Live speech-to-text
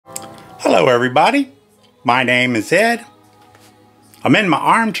Hello everybody, my name is Ed. I'm in my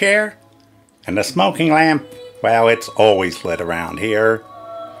armchair and the smoking lamp, well, it's always lit around here.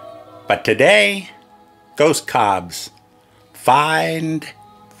 But today, Ghostcob's Find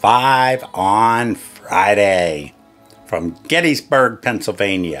 5 on Friday from Gettysburg,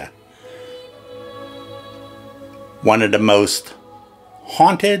 Pennsylvania. One of the most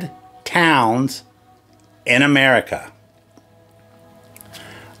haunted towns in America.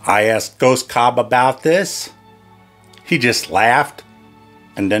 I asked Ghostcob about this. He just laughed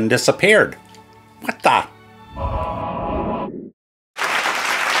and then disappeared. What the?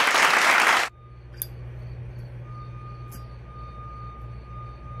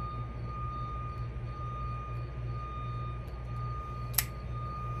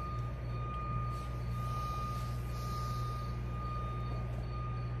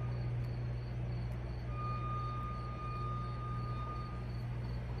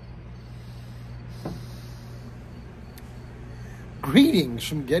 Greetings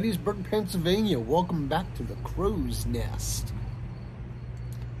from Gettysburg, Pennsylvania. Welcome back to the Crow's Nest.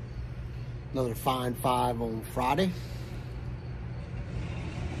 Another Find 5 on Friday.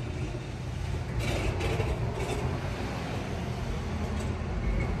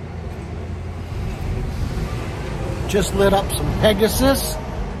 Just lit up some Pegasus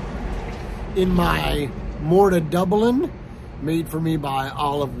in my Mortar Dublin, made for me by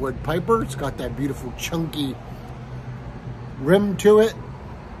Olive Wood Piper. It's got that beautiful chunky rim to it.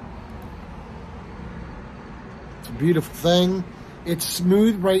 It's a beautiful thing. It's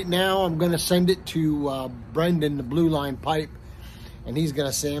smooth right now. I'm going to send it to Brendan, the Blue Line Pipe, and he's going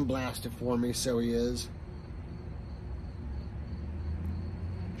to sandblast it for me, so he is.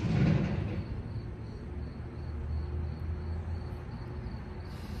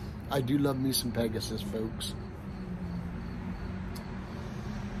 I do love me some Pegasus, folks.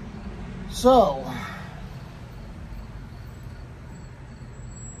 So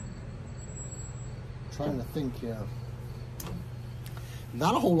trying to think here.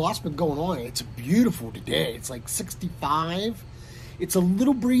 Not a whole lot's been going on. It's beautiful today. It's like 65. It's a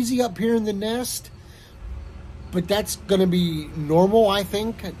little breezy up here in the nest, but that's going to be normal, I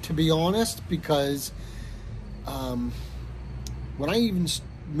think, to be honest, because when I even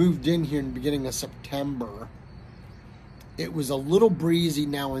moved in here in the beginning of September, it was a little breezy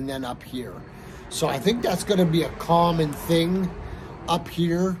now and then up here. So I think that's going to be a common thing up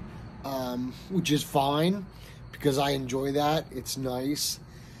here. Which is fine because I enjoy that. It's nice,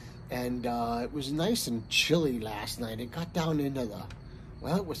 and it was nice and chilly last night. It got down into the,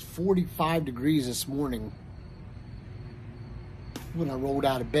 well, it was 45 degrees this morning when I rolled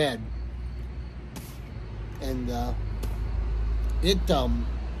out of bed, and it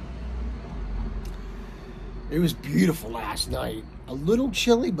was beautiful last night. A little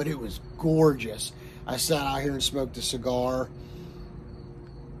chilly, but it was gorgeous. I sat out here and smoked a cigar.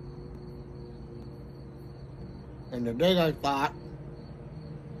 And today I thought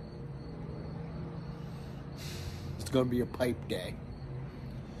it's going to be a pipe day.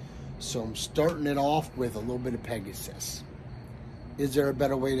 So I'm starting it off with a little bit of Pegasus. Is there a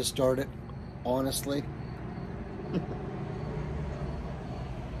better way to start it? Honestly.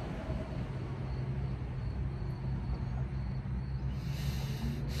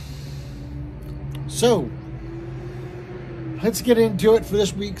 So let's get into it for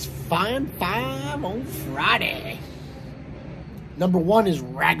this week's Find 5 on Friday. Number 1 is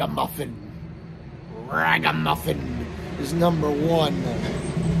Ragamuffin. Ragamuffin is number 1.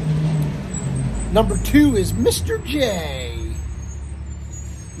 Number 2 is Mr. J.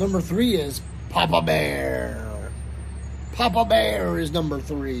 Number 3 is Papabear. Papabear is number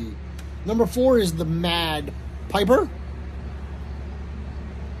 3. Number 4 is the Mad Piper.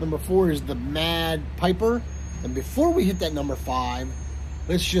 Number 4 is the Mad Piper. And before we hit that number 5,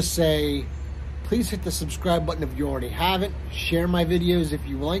 let's just say, please hit the subscribe button if you already haven't. Share my videos if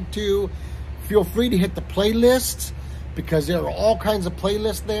you like to. Feel free to hit the playlists, because there are all kinds of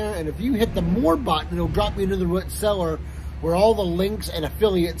playlists there. And if you hit the more button, it'll drop you into the root cellar where all the links and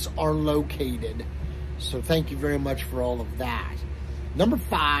affiliates are located. So thank you very much for all of that. Number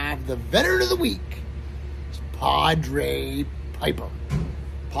 5, the veteran of the week, is Padre Piper.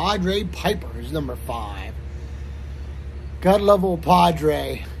 Padre Piper is number 5. God love old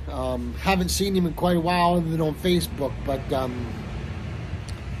Padre. Haven't seen him in quite a while other than on Facebook, but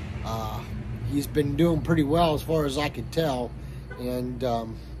he's been doing pretty well as far as I could tell. And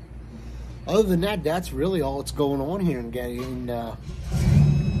other than that, that's really all that's going on here in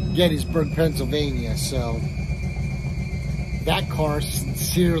Gettysburg, Pennsylvania. So that car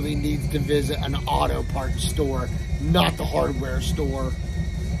sincerely needs to visit an auto parts store, not the hardware store.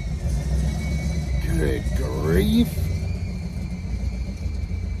 Good grief.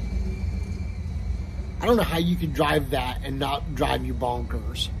 I don't know how you can drive that and not drive you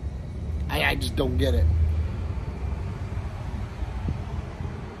bonkers. I just don't get it.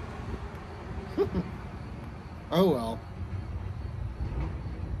 Oh well.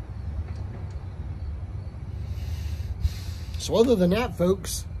 So other than that,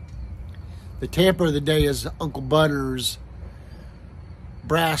 folks, the tamper of the day is Uncle Butter's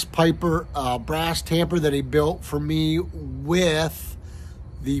brass tamper that he built for me with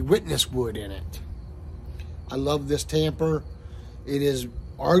the witness wood in it. I love this tamper. It is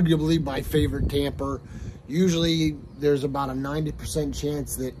arguably my favorite tamper. Usually there's about a 90%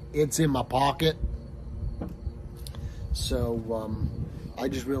 chance that it's in my pocket. So I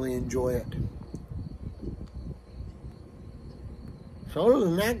just really enjoy it. So other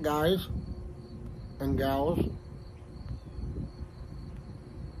than that, guys and gals,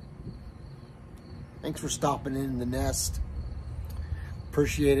 thanks for stopping in the nest.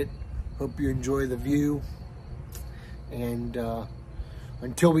 Appreciate it. Hope you enjoy the view. And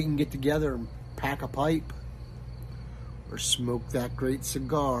until we can get together and pack a pipe or smoke that great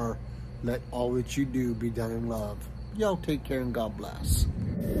cigar, let all that you do be done in love. Y'all take care and God bless.